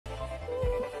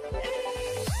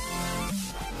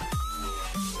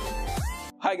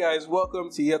Hi guys, welcome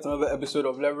to yet another episode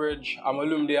of Leverage. I'm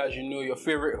Olumide, as you know, your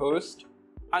favorite host.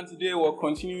 And today we're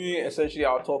continuing essentially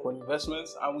our talk on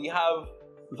investments. And we have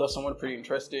with us someone pretty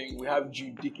interesting. We have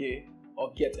Jude Dike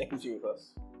of GetEquity with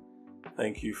us.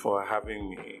 Thank you for having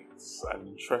me. It's an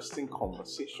interesting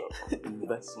conversation on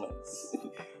investments.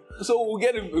 So we'll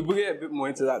get a bit more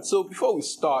into that. So before we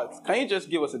start, can you just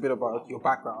give us a bit about your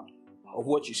background of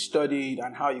what you studied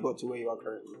and how you got to where you are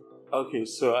currently? Okay,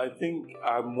 so I think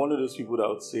I'm one of those people that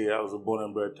would say I was a born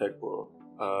and bred tech bro.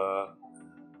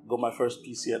 Got my first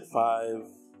PC at 5.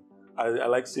 I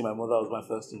like to say my mother was my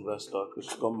first investor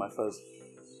because she got my first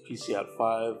PC at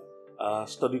 5.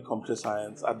 Studied computer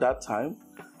science. At that time,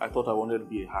 I thought I wanted to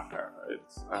be a hacker,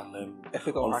 right? And then,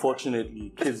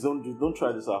 unfortunately, kids don't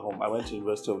try this at home. I went to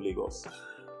University of Lagos,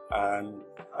 and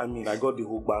I mean, I got the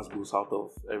whole boost out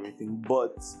of everything.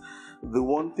 But the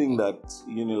one thing that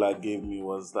Unilag gave me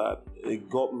was that it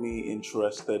got me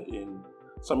interested in.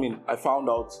 So I mean, I found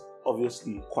out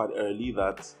obviously quite early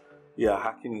that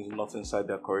hacking is not inside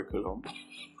their curriculum,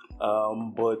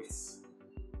 but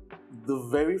the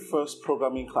very first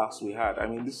programming class we had, I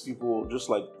mean, these people, just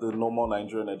like the normal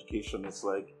Nigerian education, it's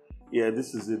like,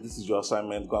 this is it, this is your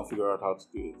assignment, go and figure out how to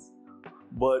do it.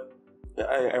 But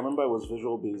I remember it was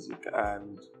Visual Basic,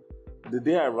 and the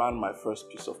day I ran my first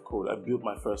piece of code, I built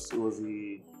my first, it was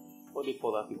what do they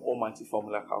call that thing, almighty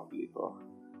formula calculator.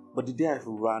 But the day I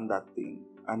ran that thing,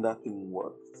 and that thing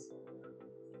worked,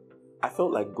 I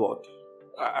felt like God.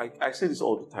 I say this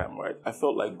all the time, right? I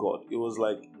felt like God. It was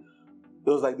like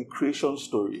the creation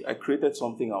story. I created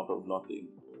something out of nothing.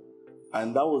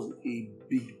 And that was a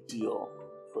big deal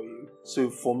for you. So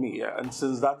for me, and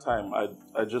since that time,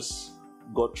 I just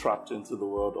got trapped into the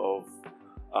world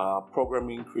of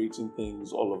programming, creating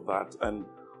things, all of that. And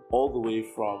all the way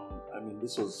from,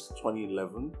 this was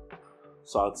 2011.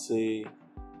 So I'd say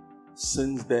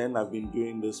since then, I've been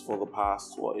doing this for the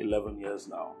past, 11 years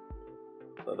now.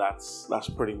 So that's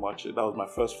pretty much it. That was my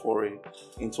first foray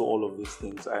into all of these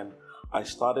things. And I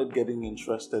started getting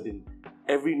interested in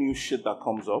every new shit that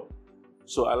comes up.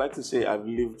 So I like to say I've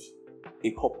lived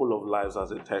a couple of lives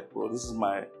as a tech bro.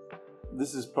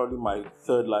 This is probably my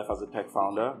third life as a tech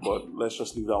founder, but let's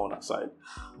just leave that one aside.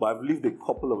 But I've lived a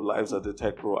couple of lives as a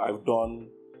tech bro. I've done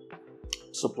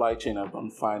supply chain, I've done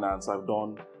finance, I've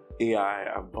done AI,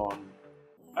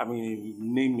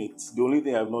 name it. The only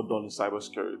thing I've not done is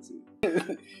cybersecurity.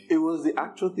 It was the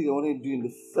actual thing I wanted to do in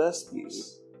the first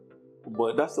place.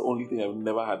 But that's the only thing I've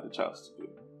never had the chance to do.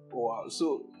 Wow.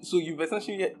 So you've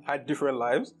essentially had different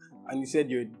lives, and you said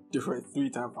you're a different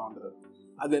 3-time founder.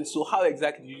 And then, so how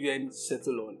exactly did you then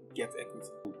settle on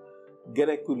GetEquity?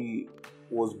 GetEquity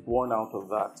was born out of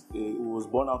that. It was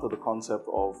born out of the concept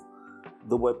of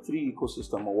the Web3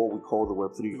 ecosystem, or what we call the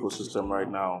Web3 ecosystem right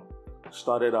now.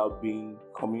 Started out being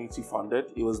community funded.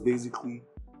 It was basically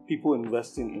people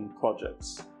investing in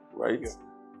projects, right?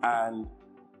 Yeah. And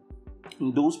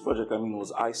in those projects, it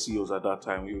was ICOs at that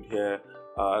time. You would hear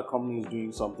a company is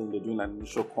doing something, they're doing an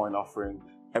initial coin offering,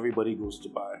 everybody goes to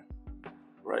buy,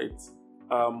 right?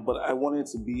 But I wanted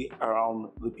to be around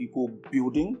the people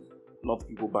building, not the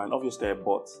people buying. Obviously, I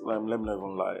bought. Let me not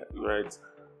even lie, right?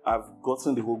 I've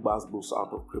gotten the whole boost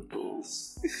out of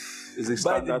cryptos. It's a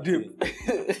standard thing.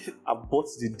 I bought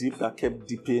the dip that kept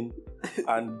dipping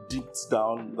and dipped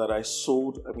down. That I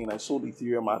sold. I sold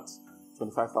Ethereum at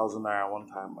 25,000 naira one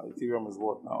time. Ethereum is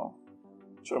what now?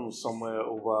 Ethereum is somewhere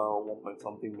over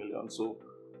 1 million. So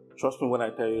trust me when I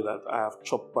tell you that I have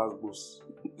chopped boost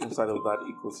inside of that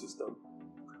ecosystem.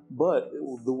 But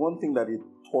the one thing that it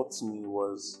taught me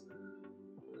was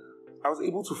I was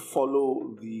able to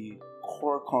follow the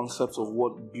core concepts of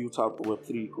what built out the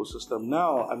Web3 ecosystem.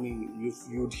 Now,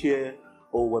 you'd hear,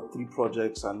 Web3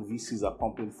 projects and VCs are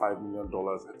pumping $5 million,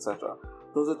 etc.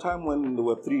 There was a time when the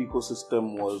Web3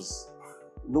 ecosystem was,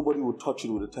 nobody would touch it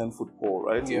with a 10-foot pole,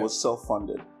 right? Yeah. It was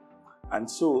self-funded. And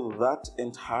so that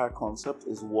entire concept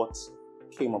is what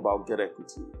came about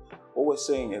GetEquity. What we're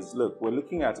saying is, look, we're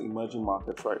looking at emerging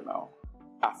markets right now.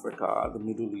 Africa, the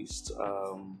Middle East,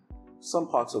 some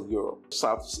parts of Europe,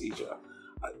 Southeast Asia.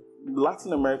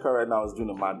 Latin America right now is doing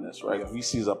a madness, right? Yeah.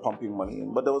 VCs are pumping money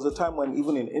in. But there was a time when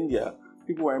even in India,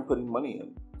 people weren't putting money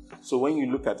in. So when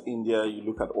you look at India, you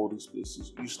look at all these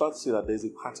places, you start to see that there's a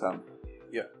pattern.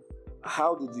 Yeah.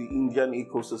 How did the Indian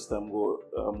ecosystem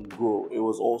grow? It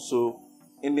was also,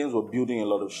 Indians were building a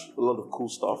lot of cool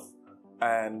stuff,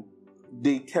 and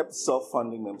they kept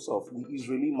self-funding themselves. The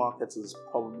Israeli market is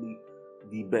probably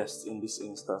the best in this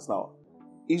instance. Now,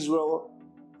 Israel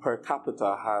per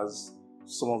capita has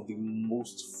some of the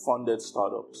most funded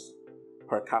startups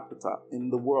per capita in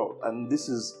the world. And this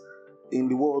is in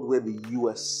the world where the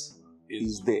US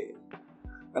is there.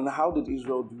 And how did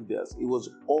Israel do this? It was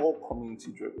all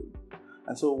community driven.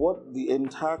 And so what the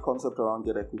entire concept around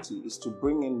GetEquity is to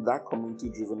bring in that community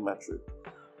driven metric.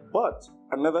 But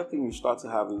another thing you start to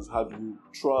have is how do you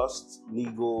trust,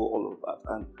 legal, all of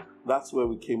that. And that's where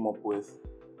we came up with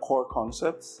core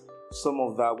concepts. Some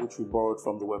of that which we borrowed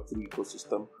from the Web3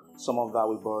 ecosystem, some of that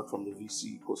we borrowed from the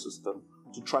VC ecosystem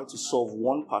to try to solve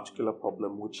one particular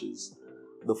problem, which is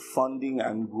the funding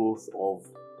and growth of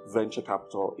venture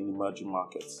capital in emerging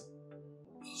markets.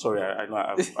 Sorry, I know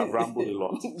I've rambled a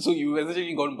lot. So you've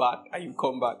essentially gone back and you've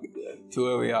come back to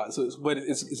where we are. So, but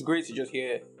it's great to just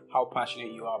hear how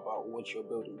passionate you are about what you're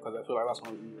building, because I feel like that's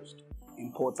one of the most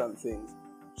important things.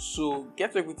 So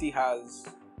GetEquity has,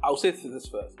 I'll say this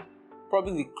first,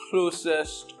 probably the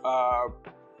closest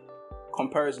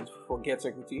comparison for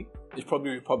GetEquity is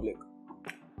probably Republic.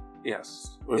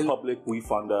 Yes, Republic,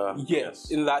 WeFunder.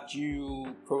 Yes, in that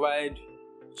you provide,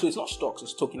 so it's not stocks,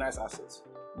 it's tokenized assets,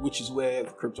 which is where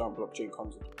the crypto and blockchain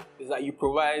comes in. Is that you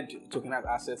provide tokenized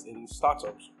assets in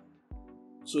startups.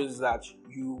 So it's that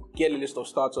you get a list of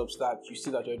startups that you see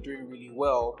that you're doing really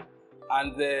well,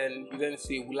 and then you then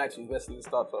say, we'd like to invest in the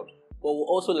startups, but we'd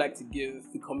also like to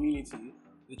give the community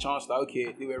the chance that,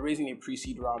 okay, they were raising a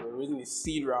pre-seed round, or raising a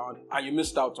seed round, and you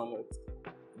missed out on it,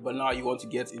 but now you want to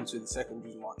get into the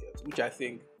secondary market, which I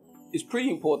think is pretty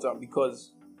important,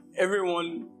 because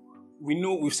everyone,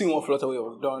 we've seen what Flutterwave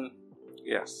was done.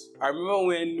 Yes. I remember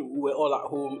when we were all at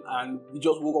home and we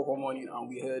just woke up one morning and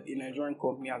we heard a Nigerian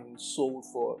company has been sold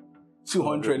for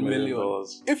 $200 million.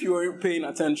 If you weren't paying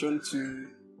attention to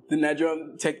the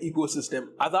Nigerian tech ecosystem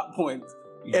at that point,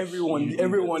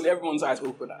 everyone's eyes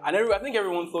opened. And I think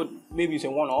everyone thought maybe it's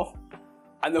a one-off.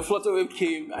 And the Flutterwave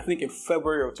came, I think, in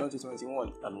February of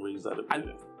 2021. And raised that a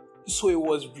billion. So it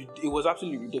was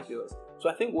absolutely ridiculous. So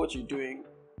I think what you're doing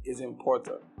is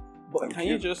important. But can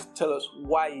you just tell us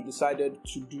why you decided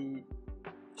to do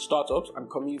startups and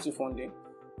community funding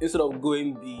instead of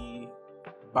going the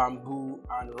bamboo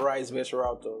and rice versa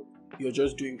route of you're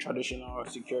just doing traditional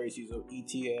securities of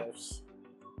ETFs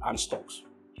and stocks?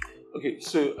 Okay,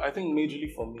 so I think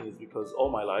majorly for me is because all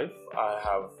my life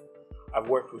I've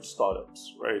worked with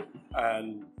startups, right?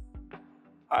 And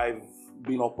I've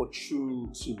been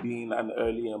opportune to being an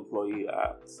early employee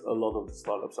at a lot of the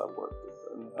startups I've worked with.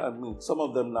 And I mean, some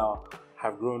of them now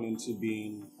have grown into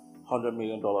being $100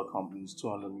 million companies,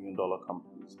 $200 million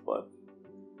companies. But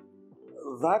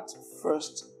that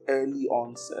first early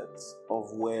onset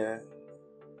of where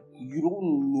you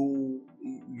don't know,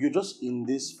 you're just in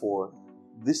this for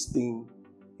this thing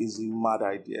is a mad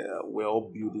idea. We're all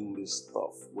building this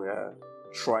stuff. We're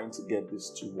trying to get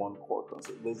this to one core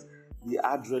concept. There's the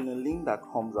adrenaline that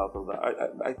comes out of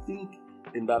that. I think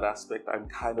in that aspect, I'm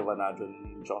kind of an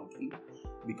adrenaline junkie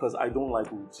because I don't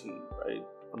like routine, right?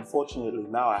 Unfortunately,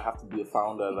 now I have to be a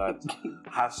founder that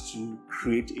has to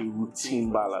create a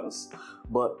routine balance.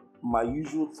 But my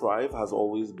usual thrive has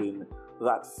always been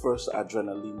that first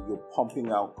adrenaline. You're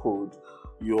pumping out code.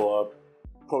 Your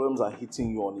problems are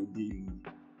hitting you on a daily.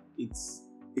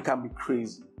 It can be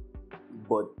crazy,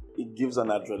 but it gives an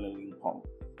adrenaline pump.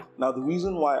 Now, the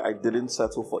reason why I didn't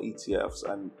settle for ETFs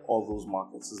and all those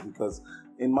markets is because,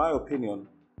 in my opinion,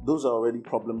 those are already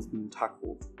problems being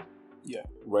tackled. Yeah.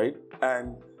 Right?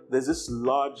 And there's this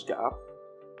large gap.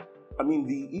 I mean,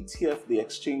 the ETF, the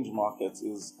exchange market,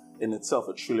 is in itself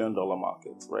 $1 trillion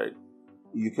market, right?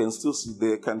 You can still see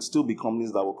there can still be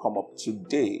companies that will come up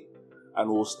today and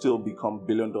will still become $1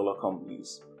 billion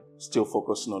companies, still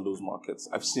focusing on those markets.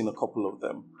 I've seen a couple of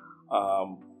them.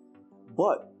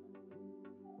 But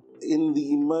in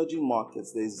the emerging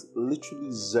markets, there's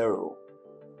literally zero.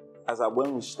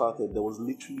 When we started, there was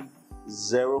literally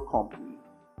zero company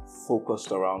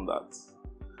focused around that.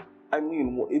 I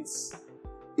mean,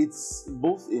 it's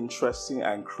both interesting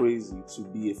and crazy to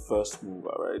be a first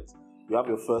mover, right? You have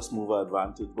your first mover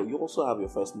advantage, but you also have your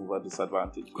first mover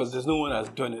disadvantage. Because there's no one has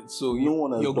done it, so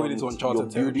you're going into uncharted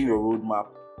territory. You're building your roadmap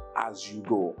as you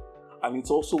go. And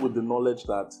it's also with the knowledge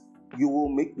that you will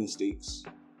make mistakes.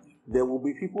 There will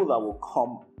be people that will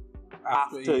come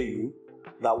after you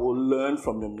that will learn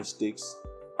from your mistakes,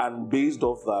 and based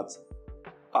off that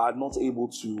are not able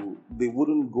to, they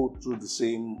wouldn't go through the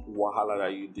same wahala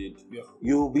that you did. Yeah.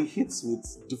 You'll be hit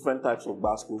with different types of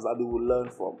basketballs that they will learn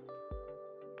from.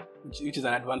 Which is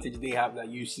an advantage they have that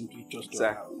you simply just don't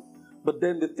have. But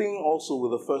then the thing also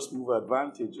with the first mover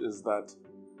advantage is that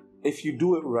if you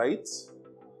do it right,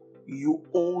 you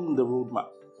own the roadmap.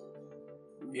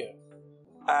 Yeah.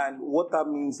 And what that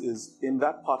means is in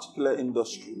that particular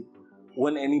industry,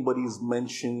 when anybody is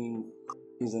mentioning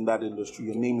is in that industry,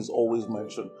 your name is always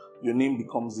mentioned. Your name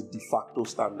becomes the de facto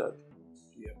standard.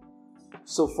 Yeah.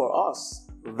 So for us,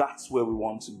 that's where we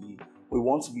want to be. We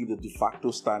want to be the de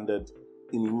facto standard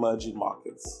in emerging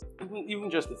markets. Even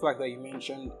just the fact that you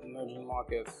mentioned emerging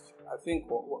markets, I think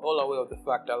we're all aware of the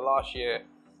fact that last year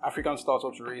African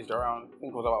startups raised around, I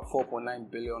think it was about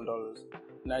 $4.9 billion.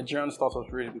 Nigerian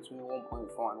startups raised between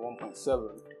 1.4 and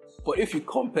 1.7. But if you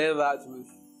compare that with,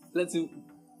 let's say,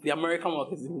 the American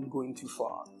market is even going too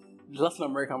far. The Latin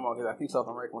American market, I think South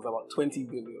America was about 20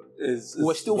 billion.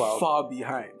 We're still far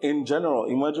behind. In general,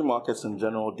 emerging markets in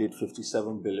general did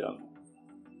 57 billion.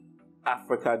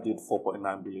 Africa did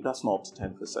 4.9 billion. That's not up to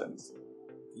 10%.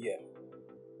 Yeah.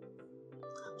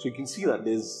 So you can see that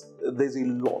there's a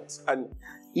lot. And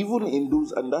even in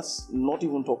those, and that's not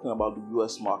even talking about the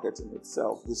US market in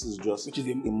itself. This is just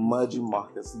emerging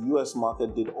markets. The US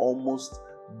market did almost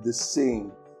the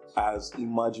same as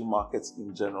emerging markets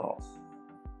in general.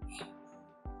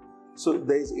 So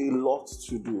there's a lot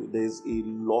to do. There's a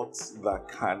lot that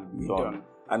can be done.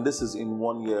 And this is in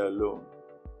 1 year alone.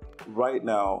 Right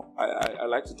now, I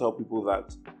like to tell people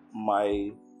that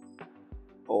my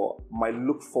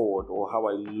look forward, or how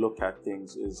I look at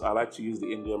things, is I like to use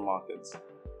the Indian markets.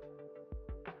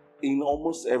 In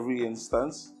almost every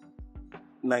instance,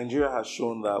 Nigeria has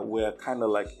shown that we're kind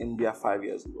of like India 5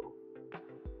 years ago.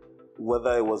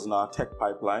 Whether it was in our tech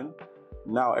pipeline,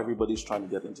 now everybody's trying to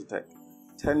get into tech.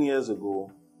 10 years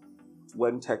ago,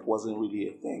 when tech wasn't really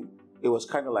a thing, it was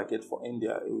kind of like it for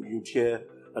India. You'd hear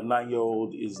a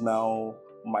 9-year-old is now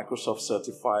Microsoft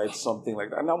certified, something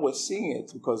like that. And now we're seeing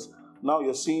it, because now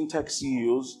you're seeing tech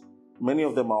CEOs, many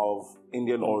of them are of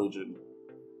Indian origin.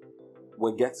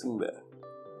 We're getting there.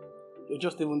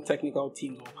 Just even technical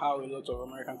teams of how a lot of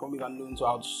American companies are known to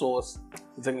outsource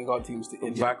the technical teams to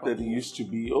Indian Back then, it companies. used to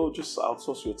be, just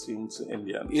outsource your team to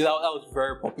Indians. Yeah, that was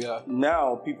very popular.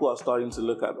 Now, people are starting to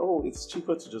look at, it's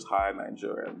cheaper to just hire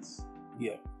Nigerians.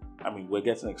 Yeah. I mean, we're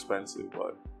getting expensive,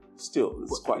 but still,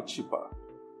 it's quite cheaper.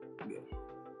 Yeah.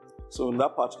 So in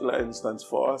that particular instance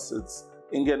for us,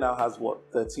 India now has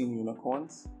 13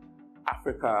 unicorns?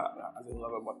 Africa I think we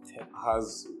have about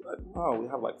 10. we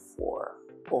have like 4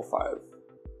 or 5.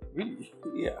 Really?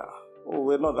 Yeah. Well,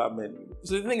 we're not that many.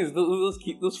 So the thing is,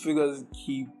 those figures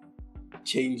keep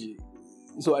changing.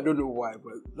 So I don't know why,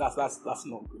 but that's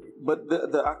not great. But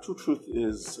the actual truth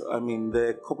is, I mean, there are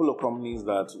a couple of companies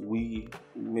that we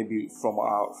maybe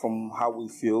from how we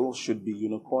feel should be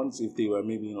unicorns if they were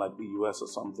maybe in like the US or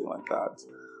something like that.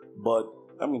 But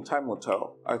I mean, time will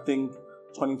tell. I think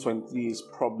 2023 is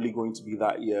probably going to be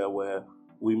that year where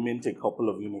we mint a couple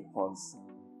of unicorns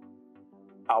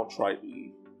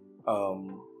outrightly.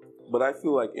 But I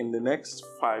feel like in the next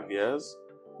 5 years,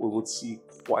 we would see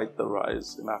quite the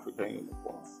rise in African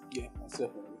unicorns. Yeah, that's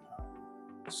definitely.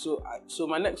 So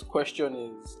my next question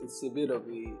is, it's a bit of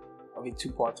a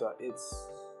two-parter. It's,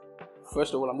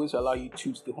 first of all, I'm going to allow you to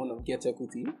toot the horn of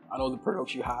GetEquity and all the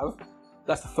products you have.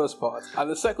 That's the first part. And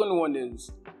the second one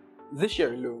is, this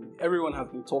year alone, everyone has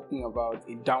been talking about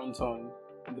a downturn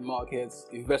in the markets.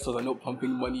 Investors are not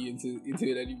pumping money into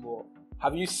it anymore.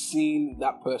 Have you seen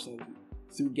that personally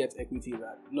through GetEquity,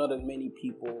 that not as many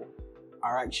people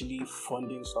are actually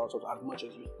funding startups as much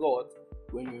as you thought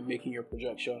when you were making your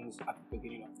projections at the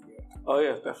beginning of the year? Oh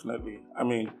yeah, definitely. I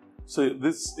mean, so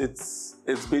it's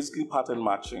basically pattern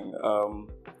matching.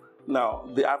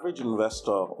 Now, the average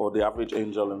investor or the average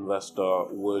angel investor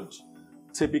would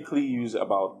typically use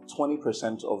about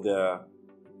 20% of their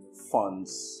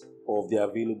funds, or of their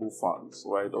available funds,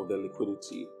 right, of their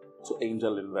liquidity, to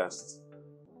angel invest.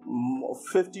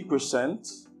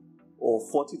 50% or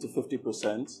 40 to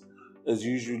 50% is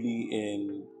usually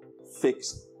in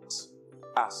fixed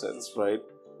assets, right?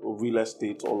 Real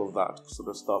estate, all of that sort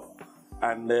of stuff.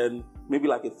 And then maybe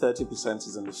like a 30%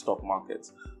 is in the stock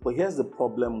market. But here's the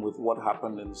problem with what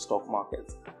happened in the stock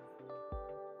market.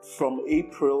 From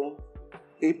April,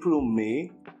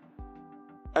 May,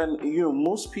 and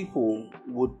most people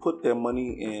would put their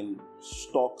money in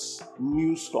stocks,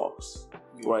 new stocks,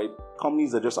 right?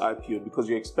 Companies that just IPO, because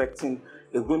you're expecting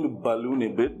it's going to balloon a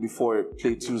bit before it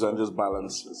plateaus and just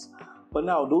balances. But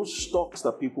now those stocks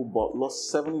that people bought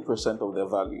lost 70% of their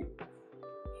value.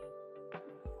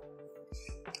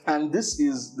 And this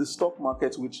is the stock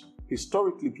market, which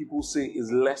historically people say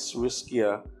is less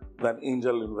riskier than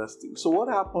angel investing. So what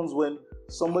happens when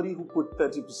somebody who put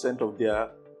 30% of their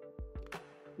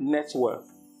net worth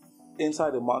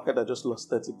inside a market that just lost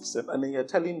 30%, and then you're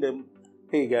telling them,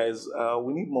 hey guys,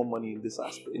 we need more money in this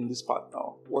aspect, in this part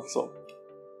now. What's up?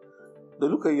 They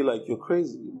look at you like you're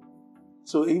crazy.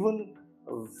 So even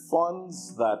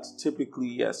funds that typically,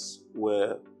 yes,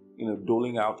 were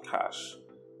doling out cash,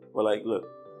 were like, look,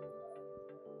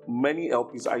 many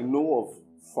LPs, I know of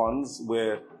funds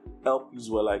where LPs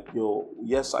were like, yo,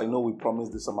 yes, I know we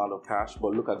promised this amount of cash,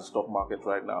 but look at the stock market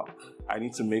right now. I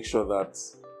need to make sure that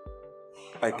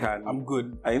I'm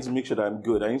good. I need to make sure that I'm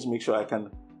good. I need to make sure I can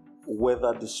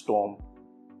weather the storm.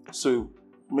 So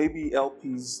maybe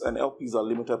LPs are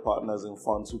limited partners in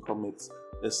funds who commit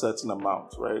a certain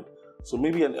amount, right? So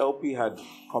maybe an LP had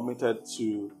committed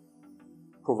to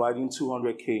providing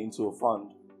 200K into a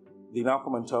fund. They now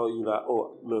come and tell you that,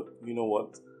 oh, look, you know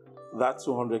what? That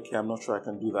 200K, I'm not sure I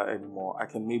can do that anymore. I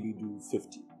can maybe do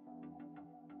 50.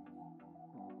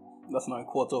 That's not a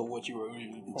quarter of what you were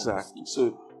originally promised. Exactly.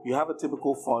 So you have a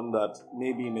typical fund that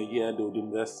maybe in a year they would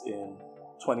invest in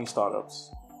 20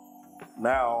 startups.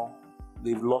 Now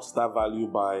they've lost that value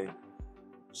by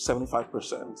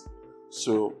 75%.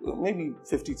 So maybe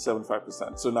 50 to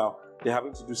 75%. So now they're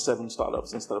having to do 7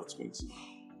 startups instead of 20.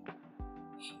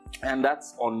 And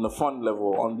that's on the fund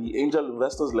level. On the angel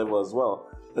investors level as well,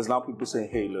 there's now people saying,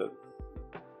 hey, look,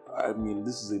 I mean,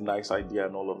 this is a nice idea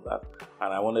and all of that.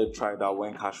 And I wanted to try that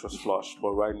when cash was flush.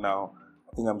 But right now,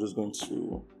 I think I'm just going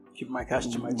to keep my cash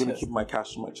to my chest. Keep my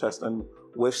cash to my chest. And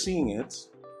we're seeing it.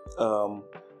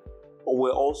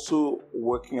 We're also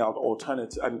working out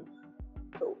alternatives. And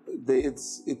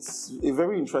it's a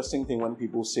very interesting thing when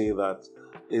people say that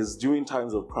is during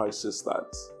times of crisis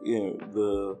that, you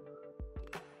know,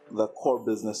 the core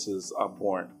businesses are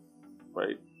born,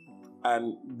 right?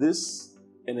 And this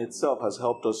in itself has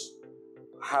helped us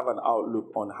have an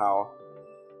outlook on how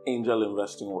angel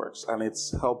investing works, and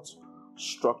it's helped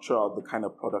structure out the kind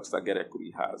of products that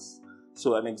GetEquity has.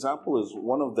 So an example is,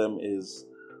 one of them is,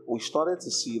 we started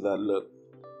to see that, look,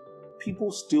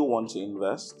 people still want to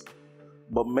invest,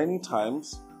 but many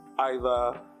times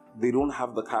either they don't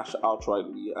have the cash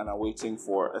outrightly and are waiting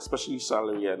for, especially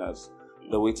salary earners,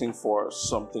 they're waiting for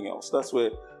something else. That's where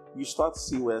you start to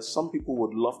see where some people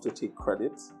would love to take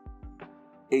credit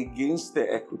against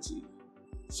their equity.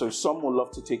 So some would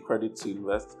love to take credit to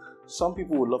invest. Some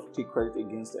people would love to take credit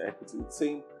against their equity. It's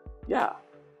saying, yeah,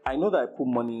 I know that I put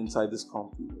money inside this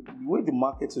company. The way the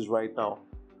market is right now,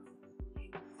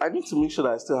 I need to make sure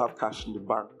that I still have cash in the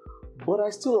bank. But I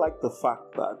still like the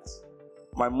fact that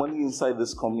my money inside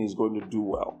this company is going to do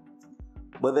well.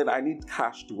 But then I need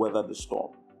cash to weather the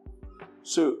storm.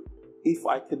 So if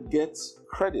I could get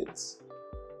credit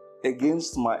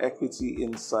against my equity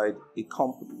inside a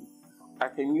company, I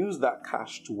can use that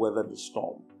cash to weather the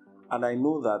storm. And I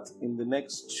know that in the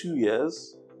next 2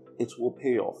 years, it will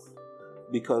pay off,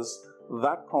 because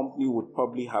that company would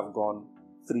probably have gone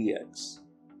 3x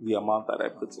the amount that I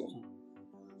put in.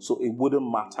 So it wouldn't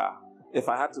matter. If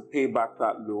I had to pay back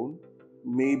that loan,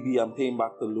 maybe I'm paying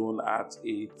back the loan at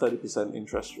a 30%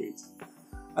 interest rate.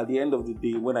 At the end of the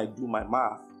day, when I do my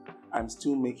math, I'm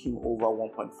still making over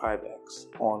 1.5x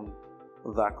on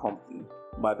that company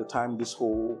by the time this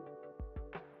whole,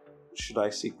 should I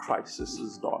say, crisis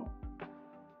is done.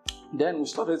 Then we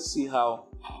started to see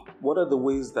what are the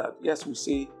ways that, yes, we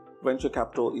say venture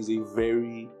capital is a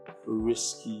very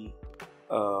risky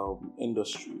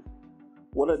industry.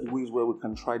 What are the ways where we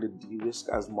can try to de-risk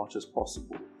as much as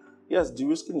possible? Yes,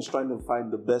 de-risking is trying to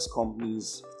find the best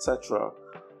companies, etc.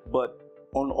 But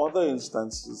on other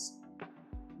instances,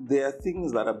 there are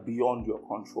things that are beyond your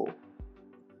control.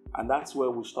 And that's where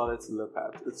we started to look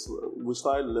at. We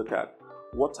started to look at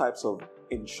what types of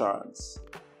insurance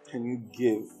can you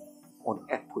give on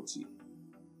equity.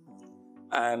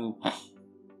 And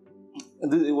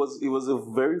it was a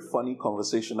very funny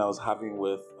conversation I was having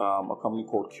with a company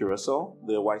called Curacao,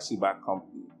 the YC-backed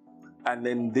company. And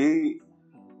then they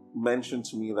mentioned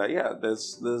to me that, yeah,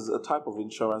 there's a type of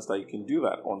insurance that you can do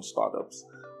that on startups.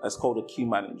 It's called a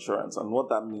keyman insurance. And what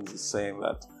that means is saying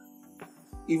that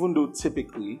even though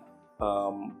typically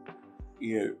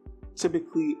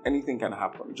anything can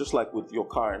happen, just like with your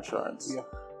car insurance,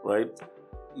 right?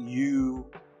 You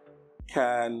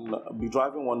can be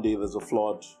driving one day, there's a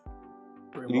flood,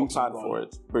 you didn't plan for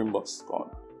it, brain box is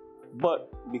gone. But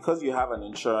because you have an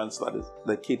insurance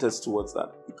that caters towards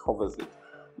that, it covers it.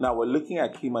 Now we're looking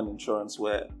at keyman insurance,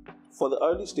 where for the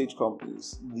early stage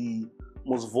companies, the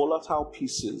most volatile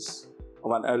pieces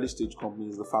of an early stage company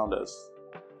is the founders.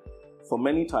 For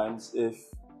many times, if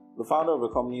the founder of a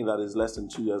company that is less than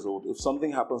 2 years old, if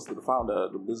something happens to the founder,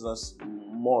 the business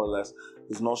more or less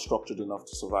is not structured enough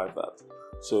to survive that.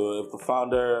 So if the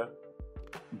founder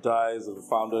dies, if the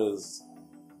founder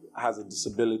has a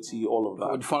disability, all of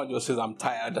that. The founder just says, I'm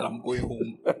tired and I'm going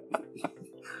home.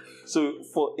 So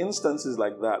for instances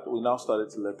like that, we now started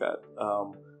to look at,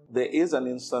 there is an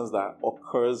instance that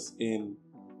occurs in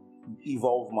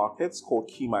evolved markets called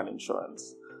keyman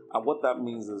insurance. And what that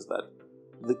means is that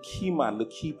the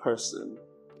key person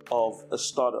of a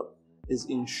startup is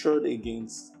insured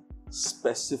against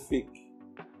specific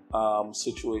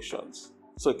situations.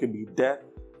 So it could be death,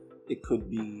 it could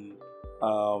be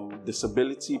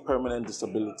disability, permanent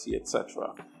disability,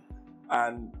 etc.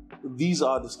 And these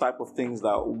are the type of things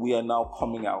that we are now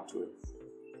coming out with,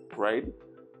 right?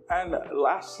 And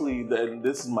lastly, then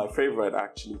this is my favorite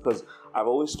actually, because I've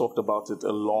always talked about it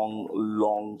a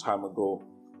long time ago,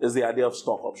 is the idea of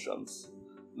stock options.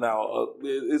 Now,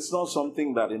 it's not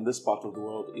something that in this part of the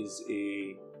world is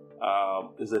a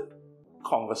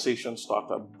conversation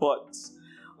starter, but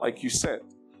like you said,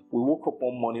 we woke up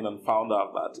one morning and found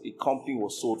out that a company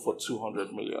was sold for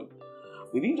 200 million.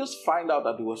 We didn't just find out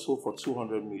that they were sold for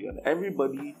 200 million.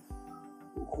 Everybody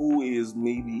who is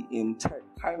maybe in tech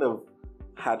kind of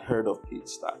had heard of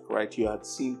Paystack, right? You had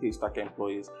seen Paystack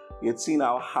employees. You had seen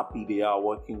how happy they are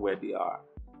working where they are,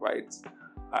 right?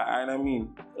 And I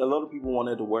mean, a lot of people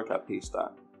wanted to work at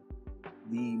Paystack.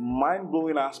 The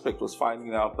mind-blowing aspect was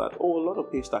finding out that, a lot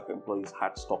of Paystack employees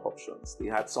had stock options. They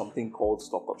had something called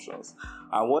stock options.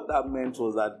 And what that meant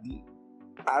was that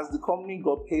as the company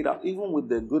got paid out, even with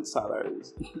their good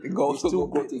salaries, they still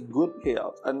got a good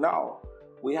payout. And now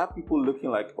we have people looking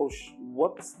like,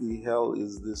 what the hell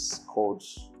is this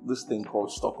thing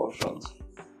called stock options?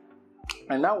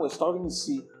 And now we're starting to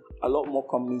see a lot more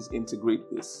companies integrate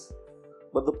this.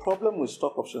 But the problem with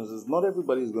stock options is not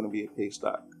everybody is going to be a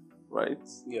Paystack, right?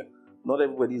 Yeah. Not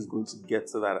everybody is going to get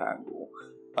to that angle.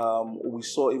 We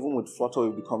saw even with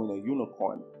Flutterwave becoming a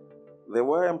unicorn, there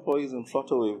were employees in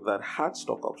Flutterwave that had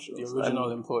stock options. The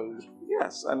original employees.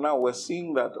 Yes, and now we're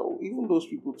seeing that even those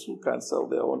people too can sell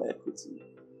their own equity.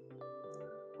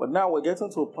 But now we're getting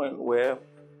to a point where,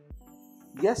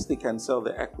 yes, they can sell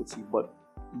their equity, but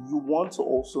you want to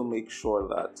also make sure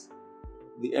that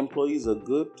the employees are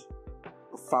good,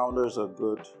 the founders are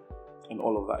good, and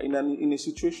all of that. In a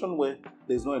situation where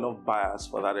there's not enough buyers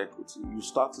for that equity, you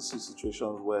start to see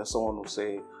situations where someone will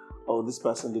say, this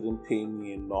person didn't pay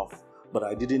me enough, but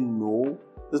I didn't know.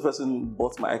 This person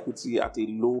bought my equity at a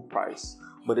low price,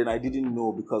 but then I didn't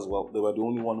know because, they were the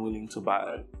only one willing to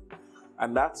buy it.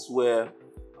 And that's where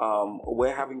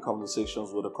we're having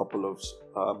conversations with a couple of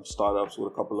startups,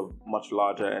 with a couple of much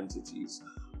larger entities,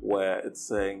 where it's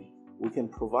saying we can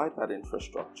provide that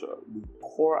infrastructure. The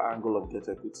core angle of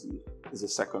GetEquity is a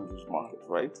secondaries market,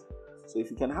 right? So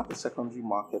if you can have a secondary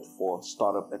market for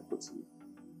startup equity,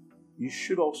 you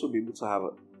should also be able to have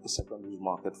a secondary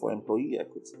market for employee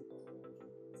equity.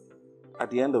 At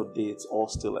the end of the day, it's all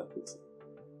still equity.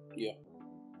 Yeah.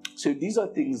 So these are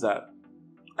things that,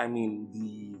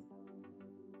 the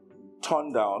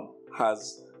turndown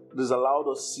has allowed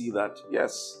us to see that,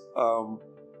 yes,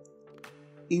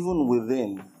 even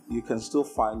within, you can still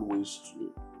find ways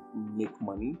to make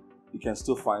money. You can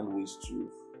still find ways to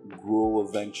grow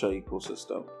a venture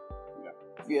ecosystem.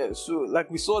 Yeah, so like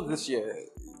we saw this year,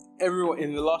 everyone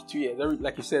in the last 2 years,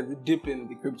 like you said, the dip in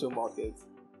the crypto market,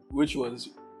 which was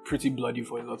pretty bloody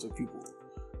for a lot of people.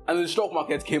 And the stock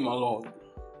market came along.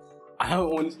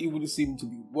 And it would seem to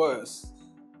be worse.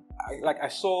 I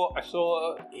saw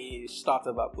a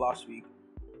startup app last week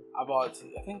about,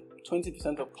 I think,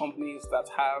 20% of companies that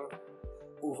have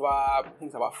over, I think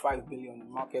it's about 5 billion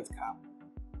in market cap,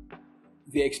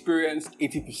 they experienced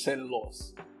 80%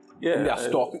 loss in their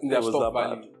stock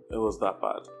value. It was that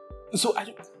bad. So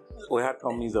we had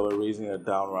companies that were raising at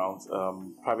down rounds,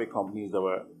 private companies that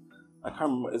were, I can't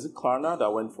remember, is it Klarna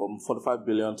that went from 45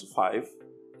 billion to 5?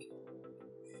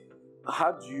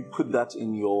 How do you put that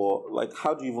in your,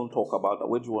 how do you even talk about that?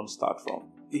 Where do you want to start from?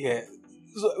 Yeah.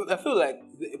 So I feel like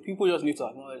people just need to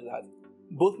acknowledge that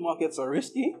both markets are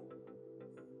risky.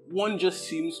 One just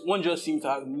seems to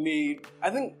have made, I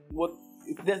think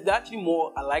they're actually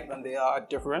more alike than they are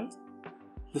different.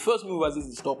 The first movers into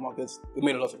the stock markets, they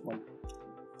made a lot of money.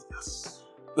 Yes.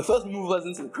 The first movers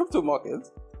into the crypto market,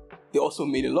 they also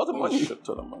made a lot of money. A shit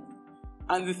ton of money.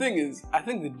 And the thing is, I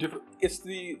think it's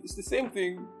the same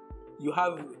thing. You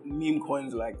have meme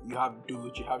coins, like you have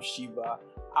Doge, you have Shiba.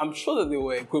 I'm sure that they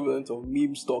were equivalent of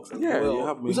meme stocks as well. Yeah, you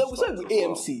have meme stocks. We said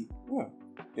AMC. Well.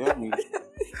 Yeah, you have meme.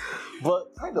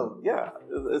 But kind of, yeah,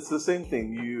 it's the same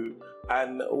thing.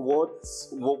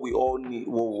 What we all need,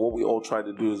 what we all try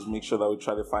to do is make sure that we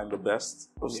try to find the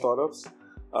best of startups.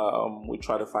 We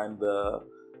try to find the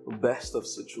best of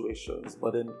situations.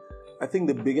 But then I think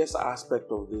the biggest aspect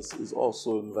of this is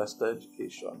also investor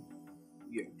education.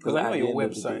 Yeah, because I know your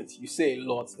website, you say a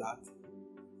lot that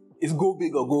it's go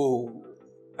big or go home.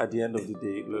 At the end of the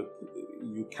day, look,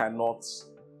 you cannot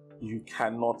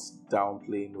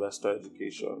downplay investor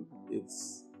education.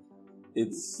 It's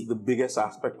the biggest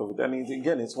aspect of it. And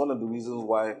again, it's one of the reasons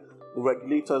why the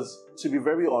regulators, to be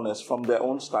very honest, from their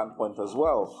own standpoint as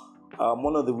well,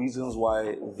 one of the reasons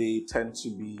why they tend to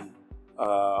be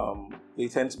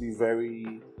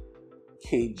very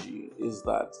cagey is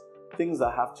that things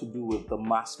that have to do with the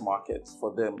mass market,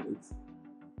 for them,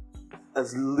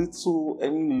 it's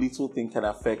any little thing can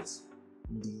affect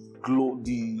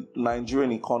the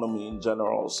Nigerian economy in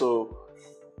general. So,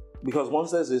 because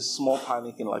once there's a small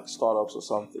panic in like startups or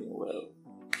something, well,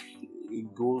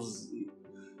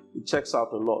 it checks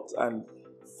out a lot. And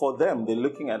for them, they're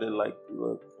looking at it like,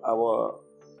 look, our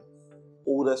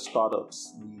older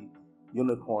startups, the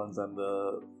unicorns and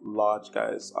the large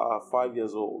guys, are 5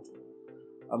 years old.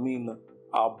 I mean,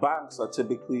 our banks are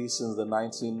typically since the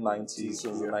 1990s,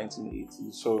 since the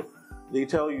 1980s. So they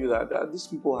tell you that these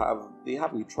people have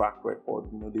a track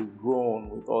record. You know, they've grown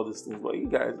with all these things. But you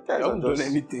guys haven't done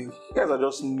anything. You guys are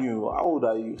just new. How old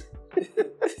are you?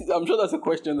 I'm sure that's a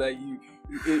question that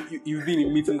you've been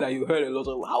in meetings that you heard a lot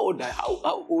of.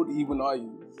 How old even are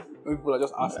you? When people are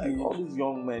just asking all these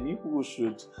young men, you people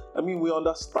should. I mean, we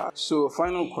understand. So,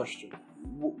 final question: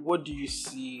 what do you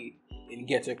see in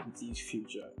GetEquity's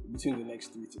future between the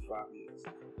next 3 to 5 years?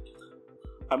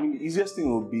 I mean, the easiest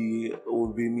thing would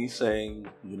be me saying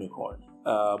unicorn.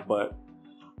 But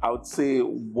I would say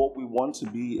what we want to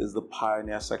be is the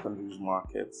pioneer secondaries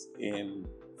markets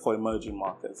for emerging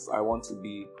markets. I want to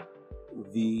be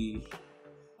the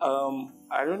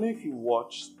I don't know if you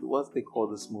watched what they call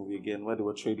this movie again, where they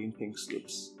were trading pink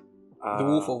slips. The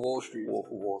Wolf of Wall Street. Wolf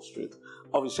of Wall Street.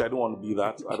 Obviously, I don't want to be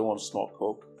that. I don't want to snort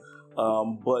coke.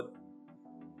 But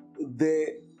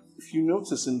if you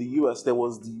notice in the US, there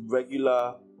was the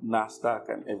regular NASDAQ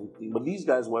and everything. But these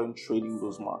guys weren't trading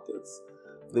those markets.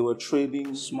 They were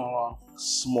trading small.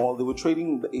 They were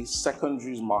trading a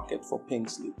secondaries market for pink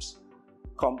slips.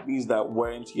 Companies that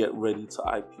weren't yet ready to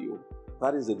IPO.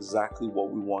 That is exactly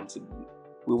what we want to be.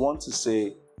 We want to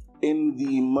say, in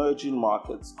the emerging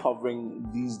markets covering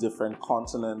these different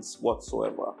continents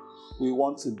whatsoever, we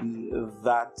want to be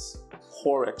that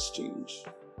core exchange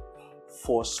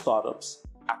for startups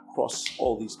across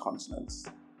all these continents.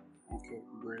 Okay,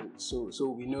 great. So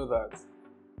we know that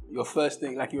your first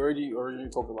thing, like you already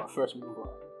talked about, first mover,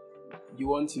 you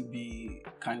want to be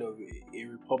kind of a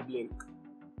republic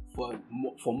for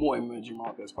more emerging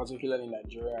markets, particularly in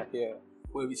Nigeria here,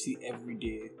 where we see every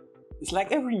day. It's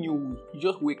like every new week, you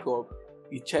just wake up,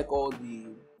 you check all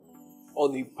the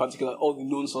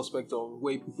known suspects of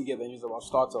where people get the news about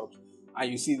startups,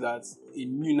 and you see that a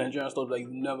new Nigerian startup that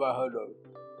you've never heard of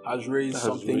has raised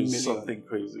something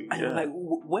crazy. And you're like,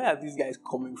 where are these guys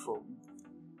coming from?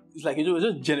 It's like you're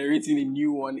just generating a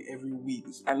new one every week.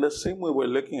 And the same way we're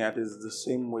looking at it is the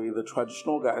same way the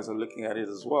traditional guys are looking at it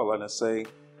as well, and are saying,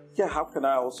 yeah, how can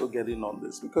I also get in on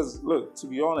this? Because look, to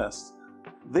be honest,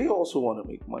 they also want to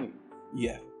make money.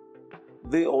 Yeah.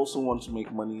 They also want to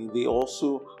make money. They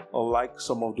also like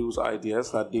some of those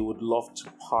ideas that they would love to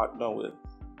partner with.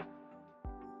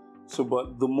 So,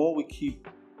 but the more we keep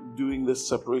doing this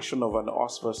separation of an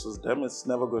us versus them, it's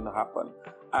never going to happen.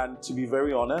 And to be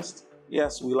very honest,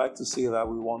 yes, we like to say that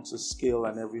we want to scale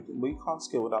and everything, but you can't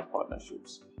scale without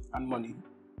partnerships. And money.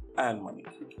 And money.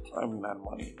 And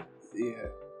money. Yeah.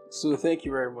 So thank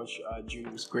you very much, Jude.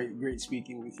 It was great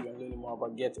speaking with you and learning more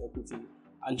about GetEquity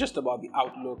and just about the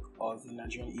outlook of the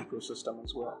Nigerian ecosystem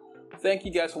as well. Thank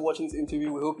you guys for watching this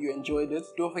interview. We hope you enjoyed it.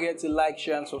 Don't forget to like,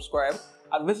 share, and subscribe.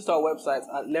 And visit our website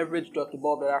at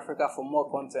leverage.theball.africa for more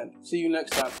content. See you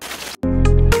next time.